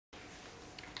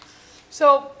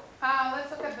So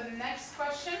let's look at the next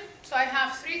question. So I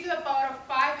have 3 to the power of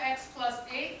 5x plus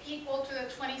 8 equal to the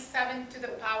 27 to the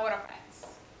power of x.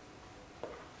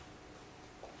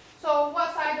 So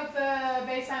what side of the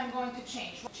base I'm going to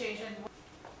change?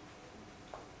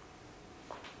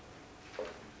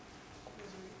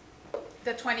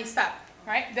 The 27,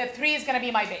 right? The 3 is going to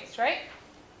be my base, right?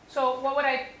 So what would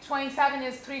 27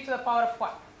 is 3 to the power of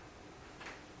what?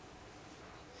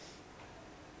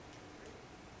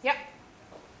 Yep.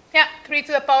 Yeah, 3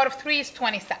 to the power of 3 is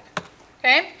 27.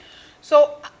 Okay?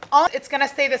 So it's going to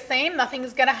stay the same. Nothing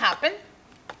is going to happen.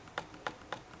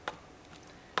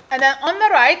 And then on the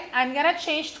right, I'm going to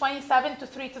change 27 to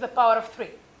 3 to the power of 3.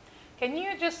 Can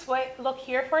you just look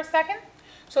here for a second?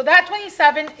 So that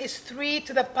 27 is 3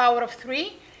 to the power of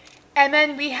 3. And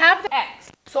then we have the x.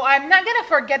 So I'm not going to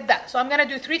forget that. So I'm going to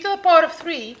do 3 to the power of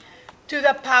 3 to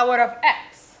the power of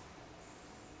x.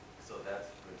 So that's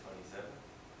for 27?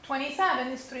 27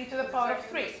 is 3 to the power of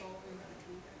 3.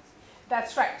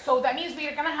 That's right. So that means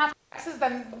we're going to have x's,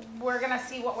 then we're going to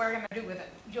see what we're going to do with it.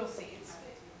 You'll see.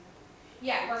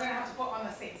 Yeah, we're going to have to put on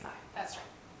the same side. That's right.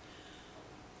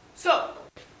 So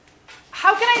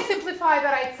how can I simplify the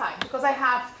right side? Because I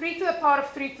have 3 to the power of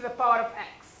 3 to the power of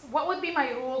x. What would be my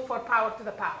rule for power to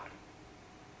the power?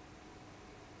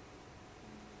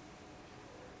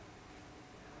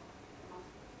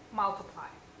 Multiply.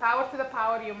 Power to the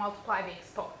power, you multiply the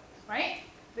exponent, right?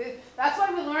 That's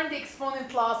why we learned the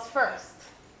exponent laws first.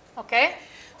 Okay?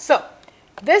 So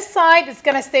this side is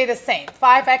going to stay the same.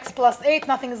 5x plus 8,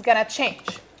 nothing is going to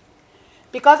change.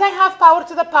 Because I have power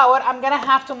to the power, I'm going to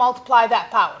have to multiply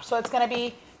that power. So it's going to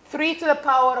be 3 to the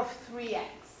power of 3x.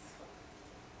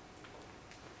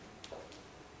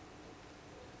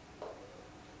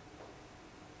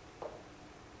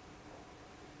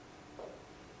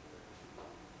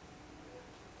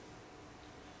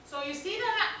 So you see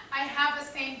that I have the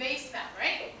same base now,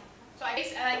 right? So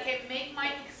I can make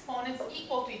my exponents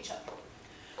equal to each other.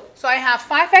 So I have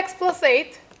 5x plus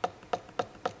 8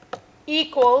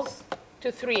 equals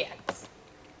to 3x.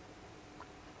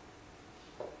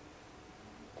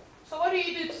 So what do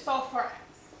you do to solve for x?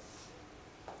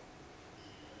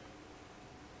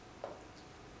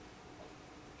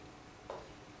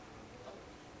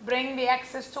 Bring the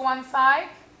x's to one side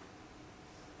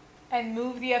and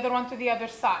move the other one to the other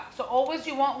side. So always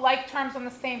you want like terms on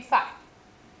the same side.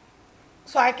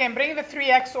 So I can bring the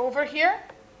 3x over here,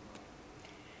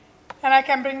 and I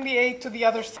can bring the 8 to the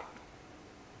other side,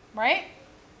 right?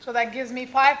 So that gives me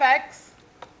 5x.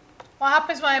 What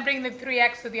happens when I bring the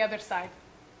 3x to the other side?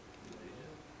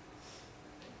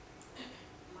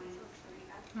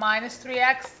 Minus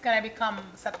 3x is going to become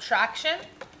subtraction.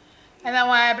 And then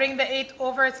when I bring the 8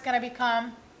 over, it's going to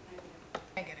become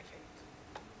negative 8.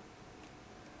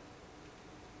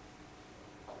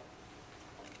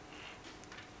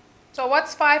 So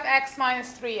what's 5x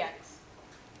minus 3x?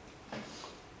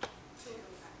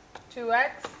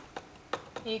 2x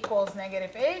equals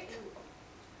negative 8.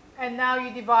 And now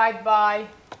you divide by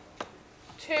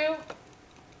 2,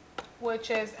 which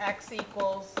is x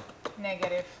equals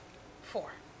negative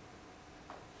 4.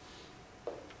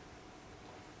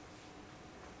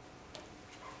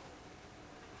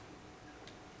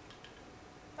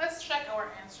 Let's check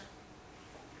our answer.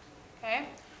 Okay,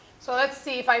 so let's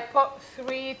see if I put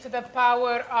 3 to the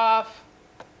power of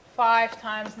 5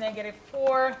 times negative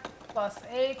 4 plus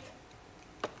 8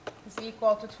 is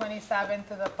equal to 27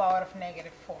 to the power of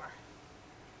negative 4.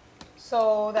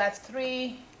 So that's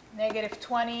 3, negative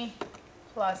 20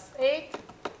 plus 8.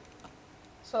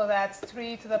 So that's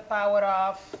 3 to the power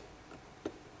of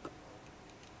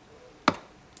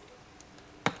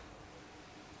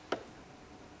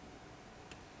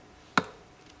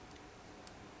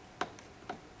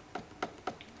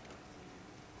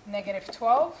negative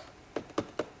 12.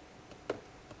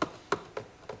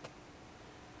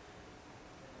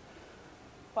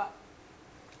 What?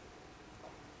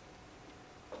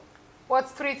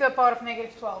 What's 3 to the power of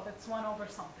negative 12? It's 1 over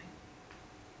something.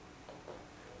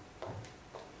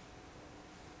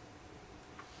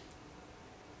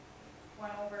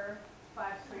 Over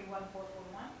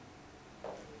 5314441.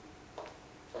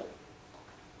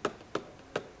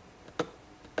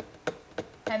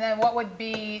 And then what would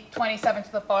be 27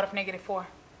 to the power of negative 4?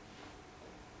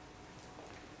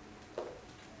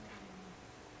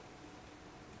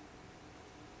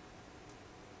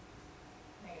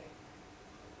 Negative.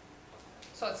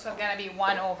 So it's going to be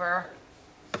 1 over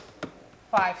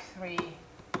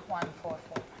 53144.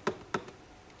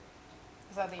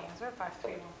 Is that the answer?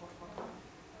 53144.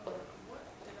 What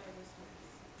did I just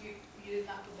miss? You did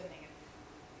not put the negative.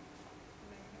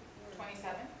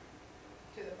 27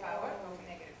 to the power of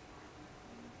negative.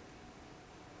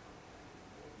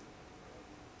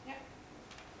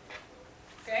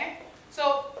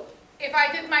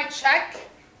 my check,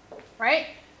 right,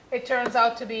 it turns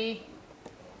out to be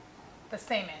the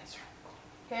same answer.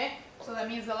 Okay, so that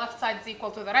means the left side is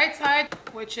equal to the right side,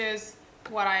 which is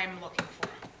what I am looking for.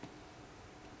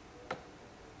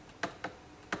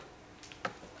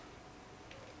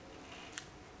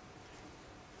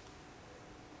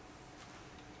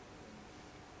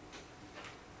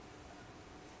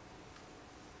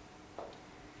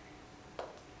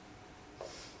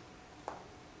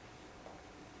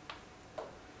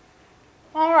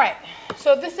 All right,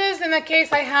 so this is in the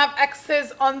case I have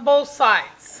x's on both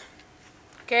sides.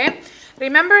 Okay,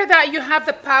 remember that you have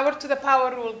the power to the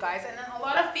power rule, guys, and then a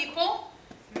lot of people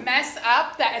mess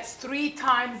up that it's 3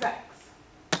 times x.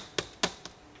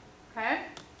 Okay,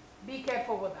 be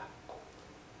careful with that.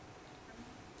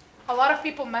 A lot of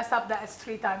people mess up that it's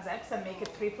 3 times x and make it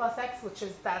 3 plus x, which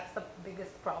is, that's the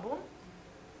biggest problem.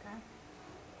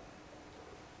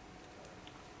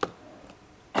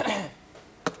 Okay.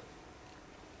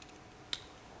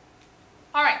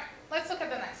 All right, let's look at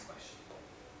the next question.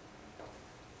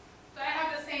 Do I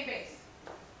have the same base?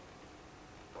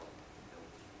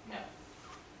 No.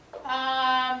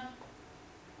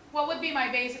 What would be my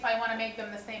base if I want to make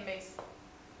them the same base?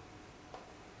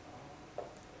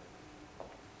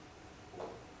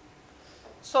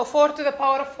 So 4 to the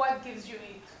power of what gives you 8?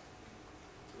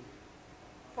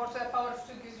 4 to the power of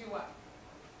 2 gives you what?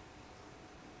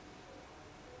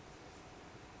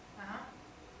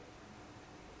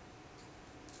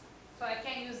 So I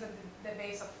can't use the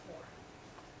base of 4.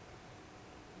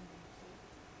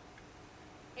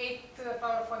 8 to the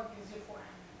power of what gives you 4?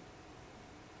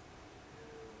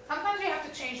 Sometimes you have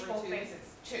to change both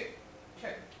bases. 2.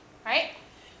 Right?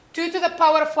 2 to the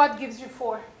power of what gives you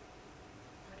 4?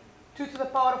 2 to the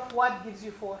power of what gives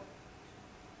you 4?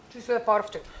 2 to the power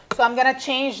of 2. So I'm going to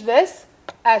change this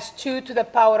as 2 to the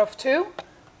power of 2,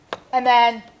 and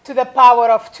then to the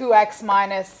power of 2x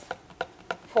minus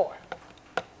 4.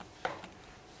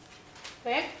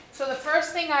 Okay, so the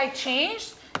first thing I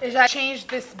changed is I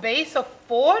changed this base of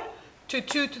 4 to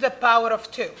 2 to the power of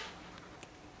 2.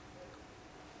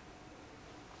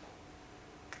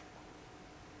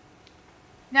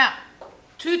 Now,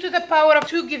 2 to the power of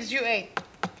 2 gives you 8.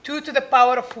 2 to the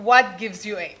power of what gives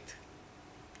you 8?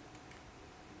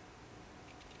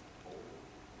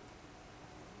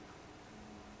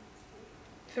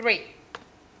 3.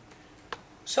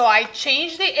 So I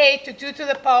changed the 8 to 2 to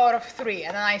the power of 3,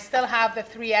 and then I still have the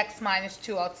 3x minus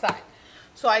 2 outside.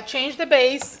 So I changed the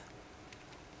base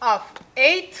of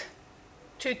 8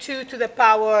 to 2 to the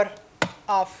power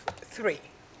of 3.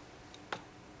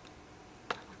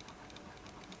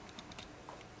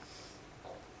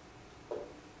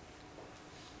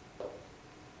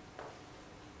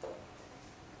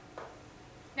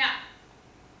 Now,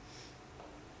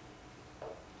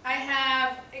 I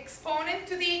have exponent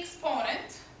to the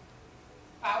exponent,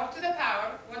 power to the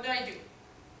power. What do I do?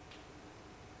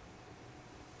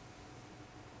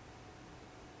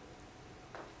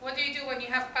 What do you do when you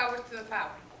have power to the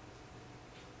power?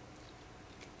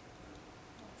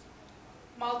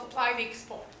 Multiply the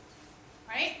exponent,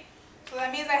 right? So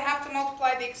that means I have to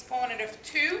multiply the exponent of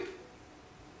 2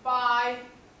 by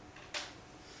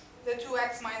the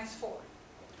 2x minus 4.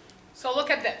 So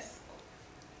look at this.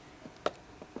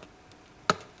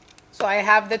 So I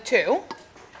have the 2.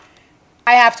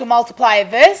 I have to multiply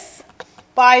this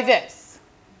by this.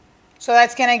 So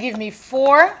that's going to give me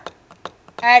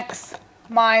 4x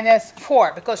minus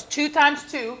 4, because 2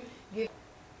 times 2 gives.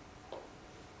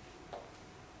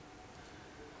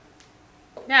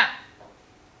 Now,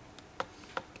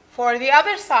 for the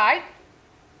other side,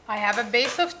 I have a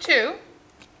base of 2,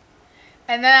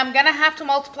 and then I'm going to have to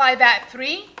multiply that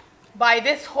 3 by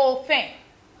this whole thing.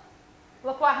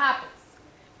 Look what happens.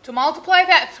 To multiply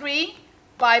that 3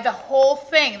 by the whole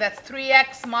thing, that's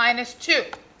 3x minus 2.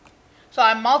 So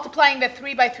I'm multiplying the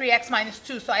 3 by 3x minus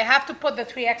 2, so I have to put the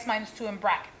 3x minus 2 in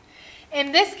bracket.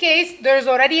 In this case, there's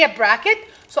already a bracket,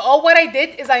 so all what I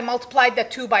did is I multiplied the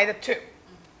 2 by the 2.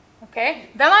 Okay?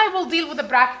 Then I will deal with the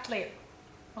bracket later.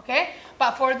 Okay?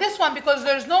 But for this one, because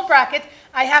there's no bracket,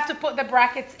 I have to put the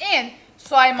brackets in,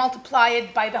 so I multiply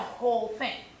it by the whole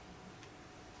thing.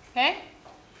 Okay?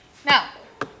 Now,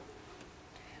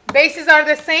 bases are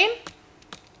the same,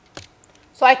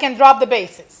 so I can drop the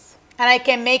bases, and I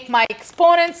can make my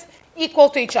exponents equal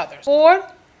to each other.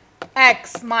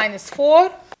 4x minus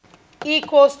 4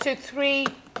 equals to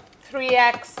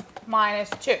 3x minus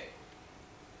 2.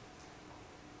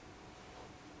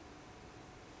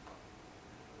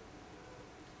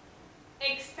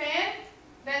 Expand,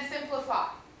 then simplify.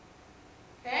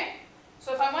 Okay?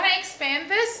 So if I want to expand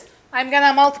this, I'm going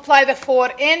to multiply the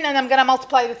 4 in, and I'm going to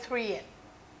multiply the 3 in.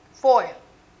 4 in.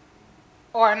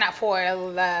 or not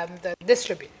FOIL, the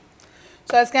distributive.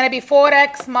 So it's going to be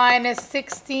 4x minus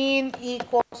 16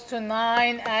 equals to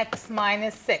 9x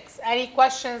minus 6. Any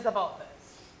questions about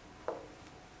this?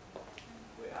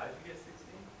 Wait, how did you get 16?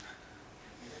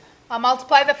 I'll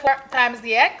multiply the 4 times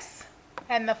the x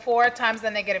and the 4 times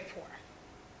the negative 4.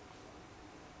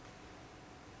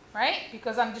 Right?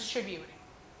 Because I'm distributing.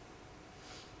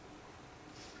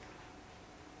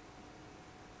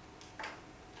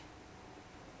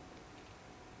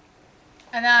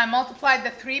 And then I multiplied the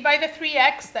 3 by the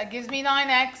 3x, that gives me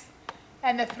 9x,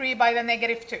 and the 3 by the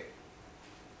negative 2.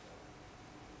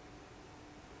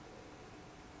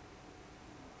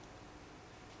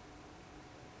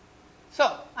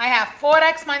 So I have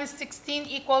 4x minus 16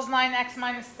 equals 9x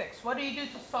minus 6. What do you do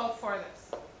to solve for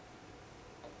this?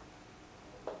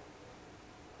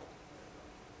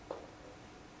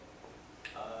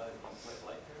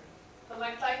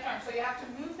 Like terms. So you have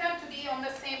to move them to be on the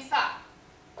same side.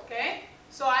 Okay?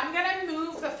 So I'm going to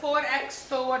move the 4x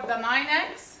toward the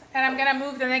 9x, and I'm going to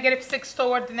move the negative 6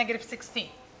 toward the negative 16.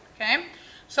 Okay?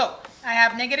 So I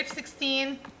have negative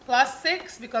 16 plus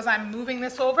 6 because I'm moving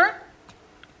this over.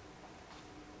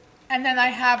 And then I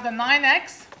have the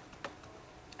 9x,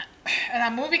 and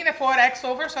I'm moving the 4x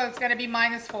over, so it's going to be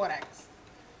minus 4x.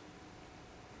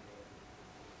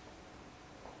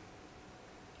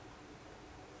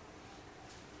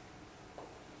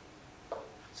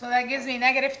 So that gives me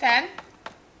negative 10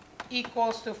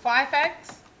 equals to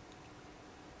 5x.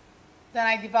 Then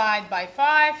I divide by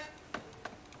 5,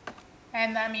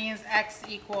 and that means x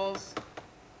equals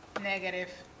negative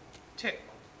 2.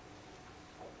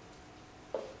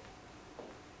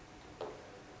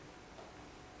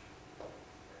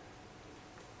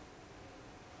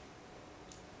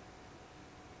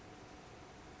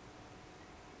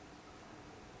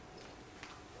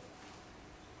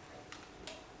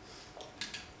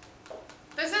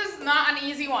 This is not an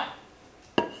easy one,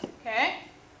 okay?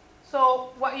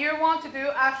 So what you want to do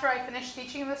after I finish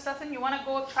teaching this lesson, you want to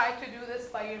go try to do this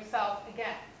by yourself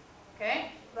again,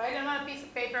 okay? Write it on a piece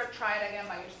of paper, try it again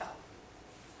by yourself.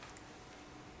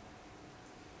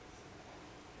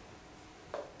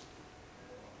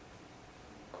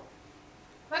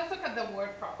 Let's look at the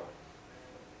word problem.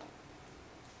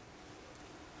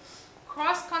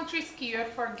 Cross-country skier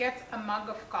forgets a mug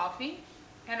of coffee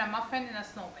and a muffin in a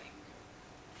snowbank.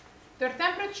 Their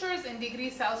temperatures in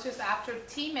degrees Celsius after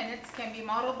t minutes can be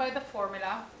modeled by the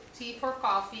formula T for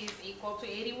coffee is equal to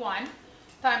 81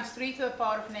 times 3 to the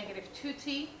power of negative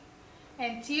 2t,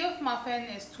 and T of muffin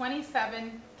is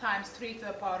 27 times 3 to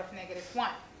the power of negative 1.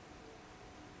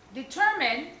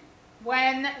 Determine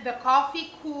when the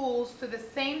coffee cools to the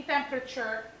same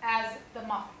temperature as the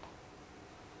muffin.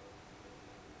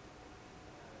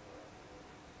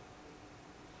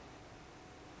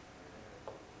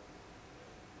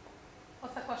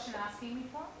 What's the question asking me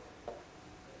for?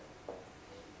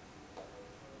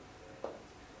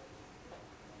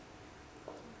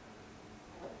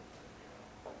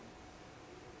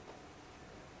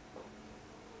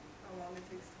 How long it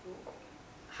takes to cool?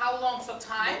 How long? So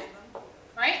time,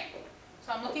 right?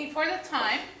 So I'm looking for the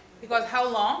time, because how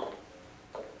long?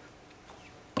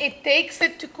 It takes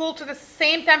it to cool to the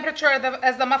same temperature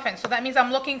as the muffin. So that means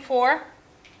I'm looking for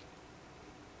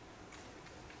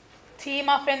T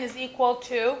muffin is equal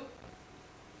to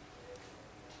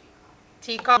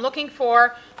T coffee. I'm looking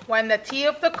for when the T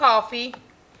of the coffee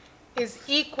is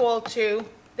equal to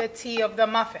the T of the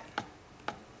muffin.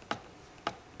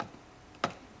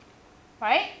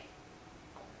 Right?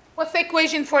 What's the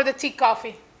equation for the T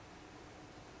coffee?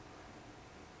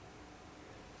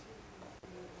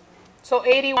 So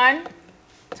 81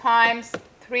 times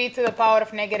 3 to the power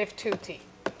of negative 2t.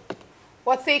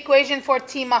 What's the equation for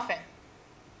T muffin?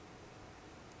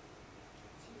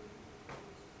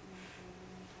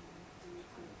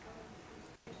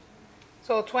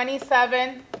 So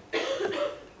 27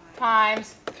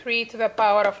 times 3 to the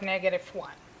power of negative 1.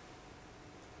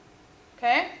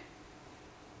 Okay?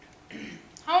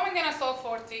 How am I going to solve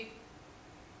for T?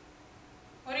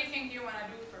 What do you think you want to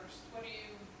do first? What do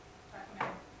you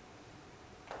recommend?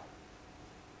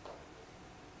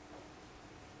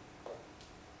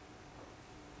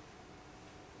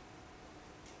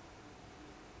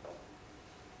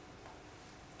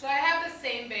 Do I have the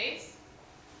same base?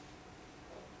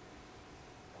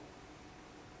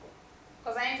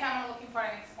 Because anytime I'm looking for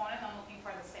an exponent, I'm looking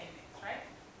for the same base, right?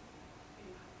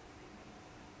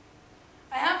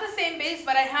 I have the same base,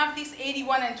 but I have these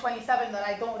 81 and 27 that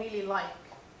I don't really like.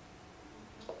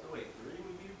 So wait, 3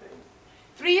 would be your base?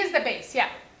 3 is the base, yeah.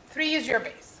 3 is your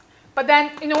base. But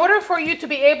then in order for you to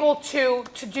be able to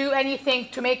do anything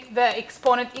to make the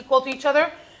exponent equal to each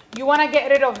other, You want to get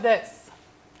rid of this.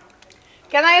 Okay.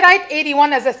 Can I write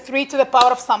 81 as a 3 to the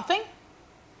power of something?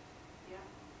 Yeah.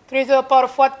 3 to the power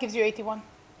of what gives you 81?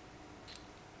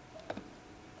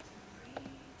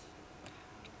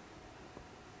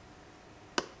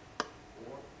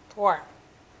 4.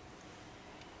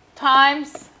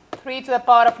 Times 3 to the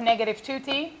power of negative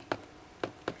 2t.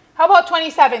 How about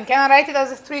 27? Can I write it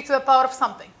as a 3 to the power of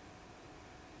something?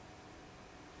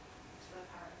 To the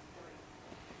power of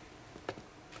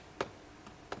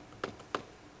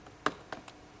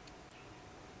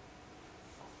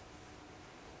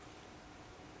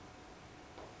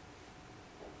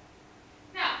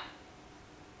 3. Now,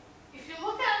 if you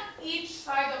look at each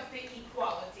side of the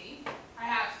equality, I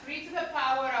have 3 to the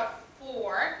power of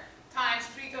 4 times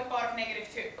 3 to the power of negative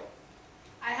 2.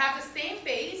 I have the same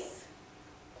base,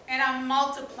 and I'm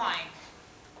multiplying,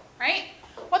 right?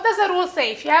 What does the rule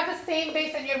say? If you have the same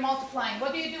base and you're multiplying,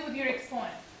 what do you do with your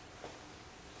exponent?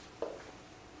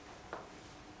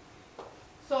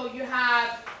 So you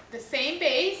have the same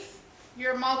base,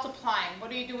 you're multiplying. What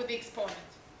do you do with the exponent?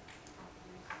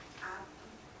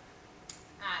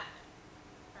 Add.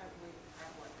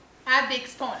 Add the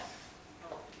exponent.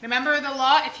 Remember the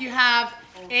law? If you have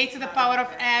a to the power of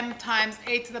m times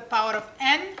a to the power of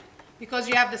n, because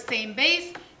you have the same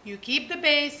base, you keep the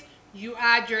base, you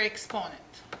add your exponent.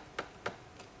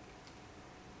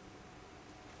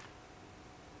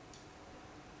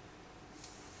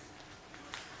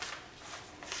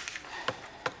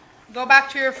 Go back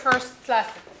to your first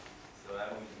lesson. So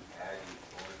that means you add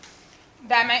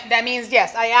the exponent. That means,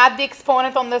 yes, I add the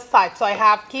exponent on this side. So I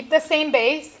have keep the same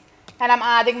base, and I'm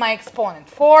adding my exponent.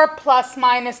 4 plus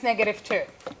minus negative 2.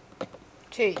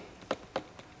 T.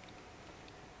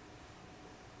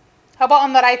 How about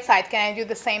on the right side? Can I do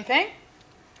the same thing?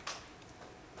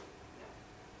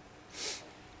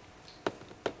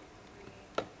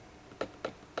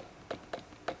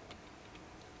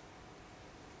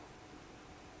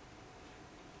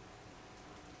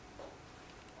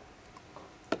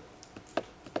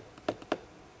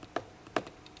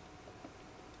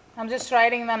 I'm just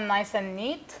writing them nice and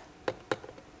neat.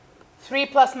 3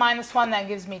 plus minus 1, that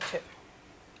gives me 2.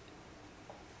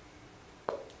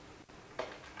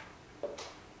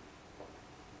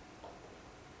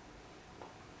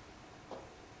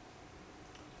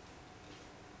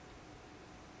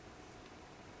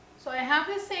 So I have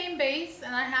the same base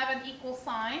and I have an equal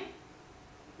sign.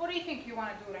 What do you think you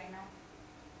want to do right now?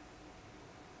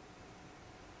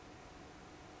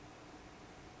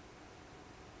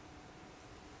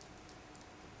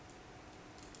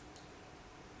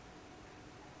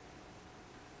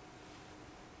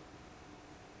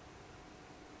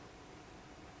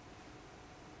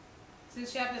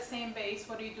 Since you have the same base,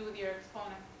 what do you do with your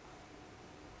exponent?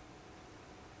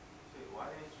 Wait, why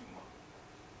didn't you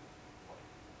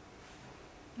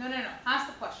No. Ask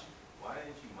the question. why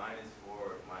didn't you minus 4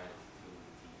 minus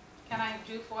 2t? Can I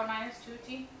do 4 minus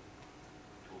 2t?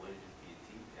 Would it just be a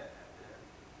t after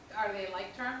that? Are they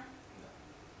like term? No.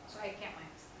 So I can't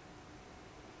minus them.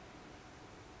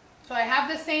 So I have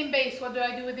the same base. What do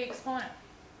I do with the exponent?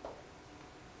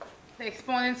 The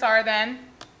exponents are then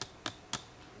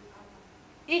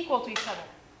equal to each other,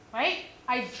 right?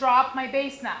 I drop my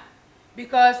base now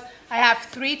because I have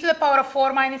 3 to the power of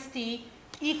 4 minus t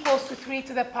equals to 3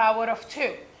 to the power of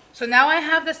 2. So now I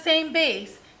have the same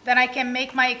base, then I can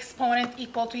make my exponent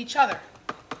equal to each other.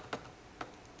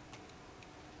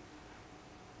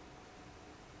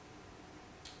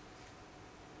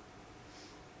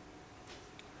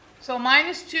 So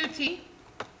minus 2t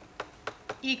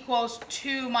equals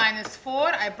 2 minus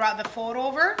 4. I brought the 4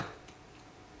 over.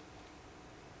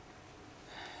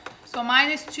 So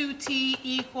minus 2t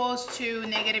equals to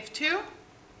negative 2.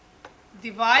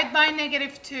 Divide by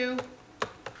negative 2.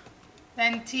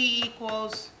 Then t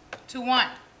equals to 1.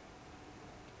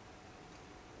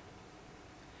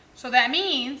 So that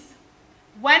means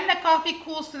when the coffee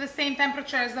cools to the same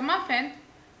temperature as the muffin,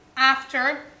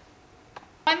 after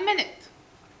 1 minute.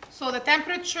 So the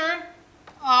temperature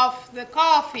of the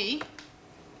coffee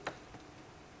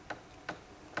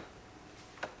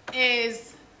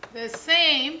is the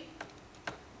same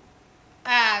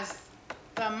as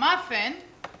the muffin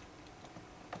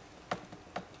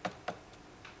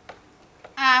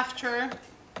after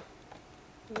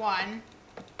 1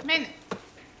 minute.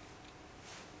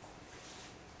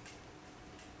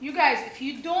 You guys, if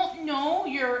you don't know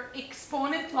your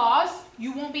exponent laws,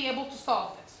 you won't be able to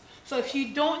solve this. So if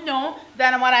you don't know,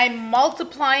 then when I'm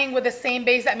multiplying with the same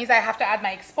base, that means I have to add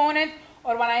my exponent.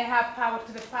 Or when I have power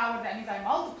to the power, that means I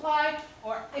multiply.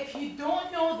 Or if you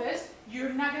don't know this, you're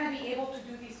not going to be able to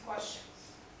do these questions.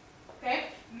 Okay?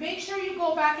 Make sure you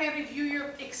go back and review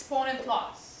your exponent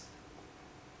laws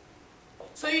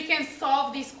so you can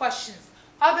solve these questions.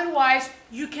 Otherwise,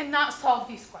 you cannot solve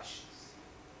these questions.